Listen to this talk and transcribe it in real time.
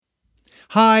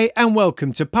Hi and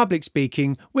welcome to Public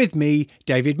Speaking with me,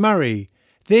 David Murray.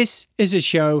 This is a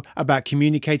show about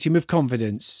communicating with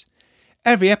confidence.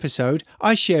 Every episode,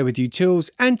 I share with you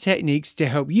tools and techniques to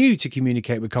help you to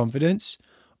communicate with confidence,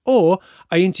 or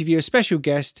I interview a special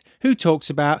guest who talks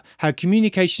about how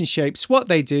communication shapes what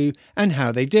they do and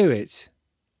how they do it.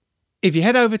 If you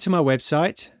head over to my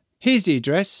website, here's the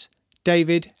address,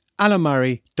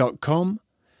 davidalanmurray.com.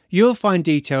 You'll find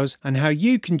details on how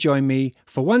you can join me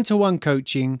for one-to-one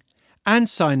coaching and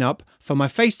sign up for my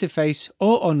face-to-face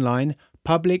or online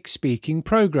public speaking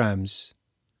programs.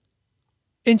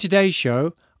 In today's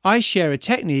show, I share a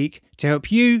technique to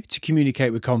help you to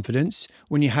communicate with confidence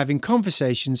when you're having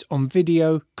conversations on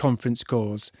video conference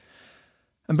calls.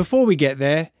 And before we get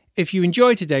there, if you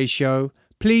enjoy today's show,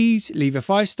 please leave a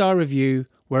 5-star review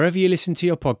wherever you listen to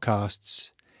your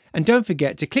podcasts. And don't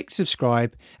forget to click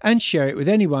subscribe and share it with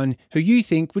anyone who you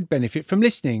think would benefit from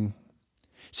listening.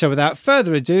 So without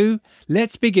further ado,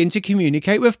 let's begin to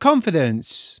communicate with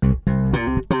confidence.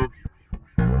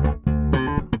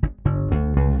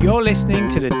 You're listening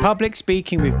to the Public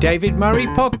Speaking with David Murray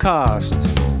podcast.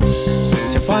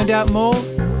 To find out more,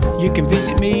 you can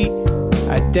visit me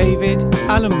at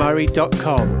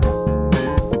davidalanmurray.com.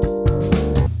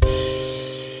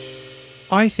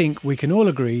 I think we can all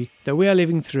agree that we are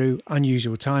living through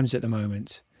unusual times at the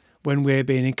moment, when we're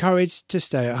being encouraged to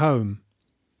stay at home,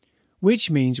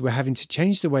 which means we're having to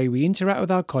change the way we interact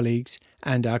with our colleagues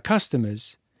and our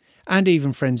customers, and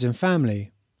even friends and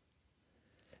family.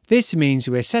 This means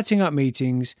we're setting up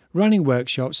meetings, running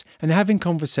workshops, and having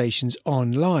conversations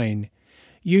online,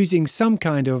 using some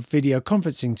kind of video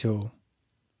conferencing tool.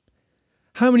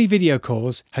 How many video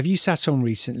calls have you sat on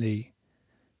recently?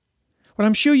 Well,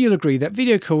 I'm sure you'll agree that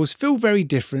video calls feel very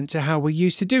different to how we're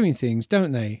used to doing things,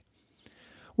 don't they?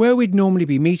 Where we'd normally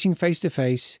be meeting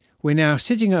face-to-face, we're now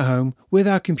sitting at home with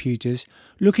our computers,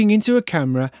 looking into a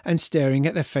camera and staring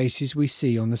at the faces we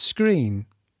see on the screen.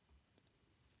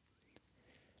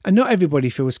 And not everybody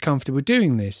feels comfortable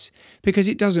doing this because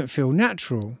it doesn't feel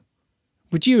natural.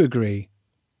 Would you agree?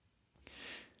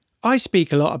 I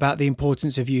speak a lot about the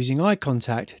importance of using eye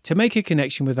contact to make a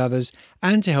connection with others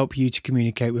and to help you to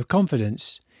communicate with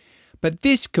confidence. But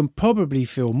this can probably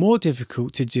feel more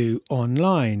difficult to do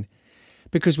online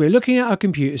because we're looking at our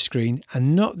computer screen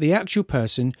and not the actual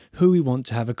person who we want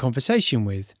to have a conversation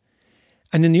with.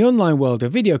 And in the online world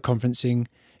of video conferencing,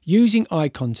 using eye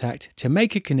contact to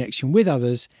make a connection with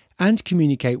others and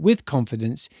communicate with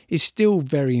confidence is still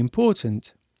very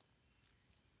important.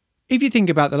 If you think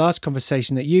about the last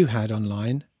conversation that you had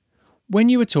online, when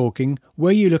you were talking,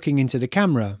 were you looking into the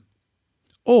camera?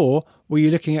 Or were you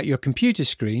looking at your computer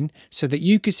screen so that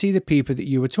you could see the people that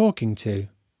you were talking to?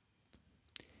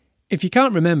 If you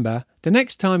can't remember, the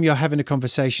next time you're having a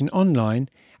conversation online,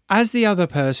 as the other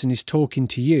person is talking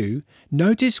to you,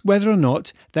 notice whether or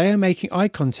not they are making eye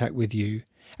contact with you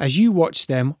as you watch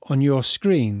them on your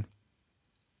screen.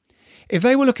 If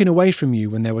they were looking away from you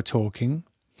when they were talking,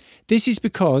 this is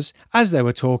because, as they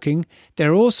were talking,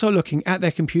 they're also looking at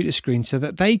their computer screen so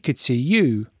that they could see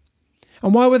you.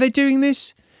 And why were they doing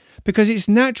this? Because it's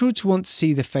natural to want to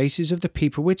see the faces of the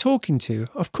people we're talking to.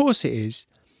 Of course it is.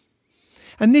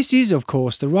 And this is, of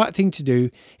course, the right thing to do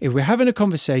if we're having a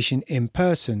conversation in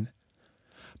person.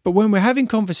 But when we're having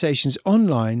conversations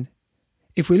online,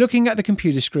 if we're looking at the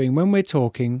computer screen when we're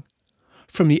talking,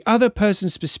 from the other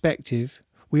person's perspective,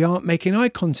 we aren't making eye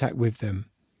contact with them,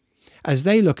 as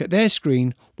they look at their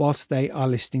screen whilst they are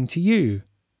listening to you.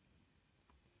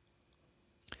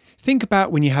 Think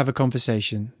about when you have a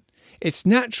conversation. It's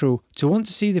natural to want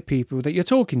to see the people that you're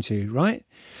talking to, right?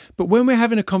 But when we're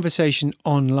having a conversation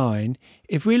online,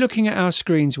 if we're looking at our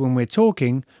screens when we're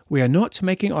talking, we are not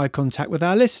making eye contact with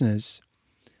our listeners.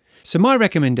 So my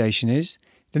recommendation is,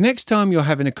 the next time you're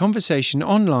having a conversation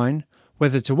online,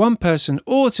 whether to one person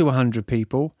or to 100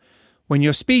 people, when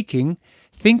you're speaking,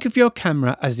 think of your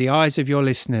camera as the eyes of your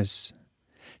listeners,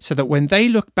 so that when they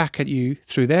look back at you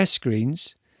through their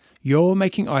screens, you're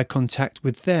making eye contact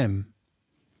with them.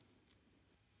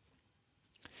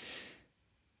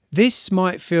 This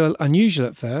might feel unusual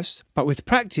at first, but with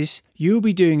practice, you'll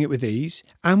be doing it with ease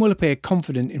and will appear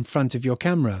confident in front of your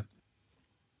camera.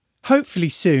 Hopefully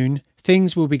soon,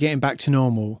 things will be getting back to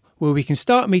normal, where we can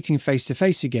start meeting face to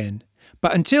face again.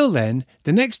 But until then,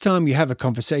 the next time you have a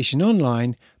conversation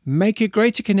online, make a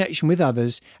greater connection with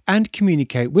others and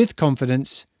communicate with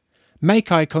confidence.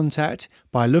 Make eye contact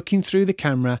by looking through the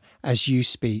camera as you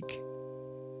speak.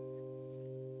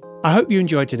 I hope you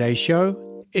enjoyed today's show.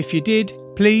 If you did,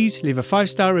 please leave a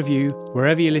 5-star review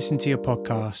wherever you listen to your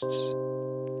podcasts.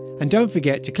 And don't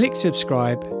forget to click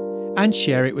subscribe and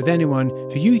share it with anyone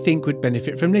who you think would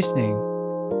benefit from listening.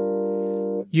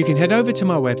 You can head over to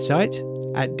my website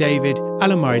at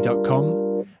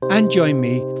davidalomari.com and join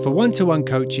me for one-to-one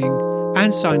coaching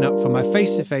and sign up for my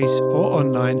face-to-face or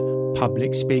online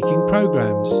public speaking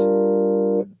programs.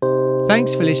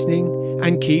 Thanks for listening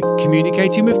and keep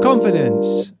communicating with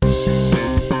confidence.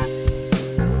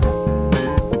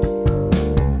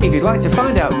 If you'd like to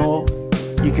find out more,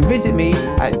 you can visit me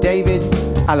at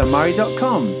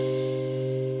davidalomari.com.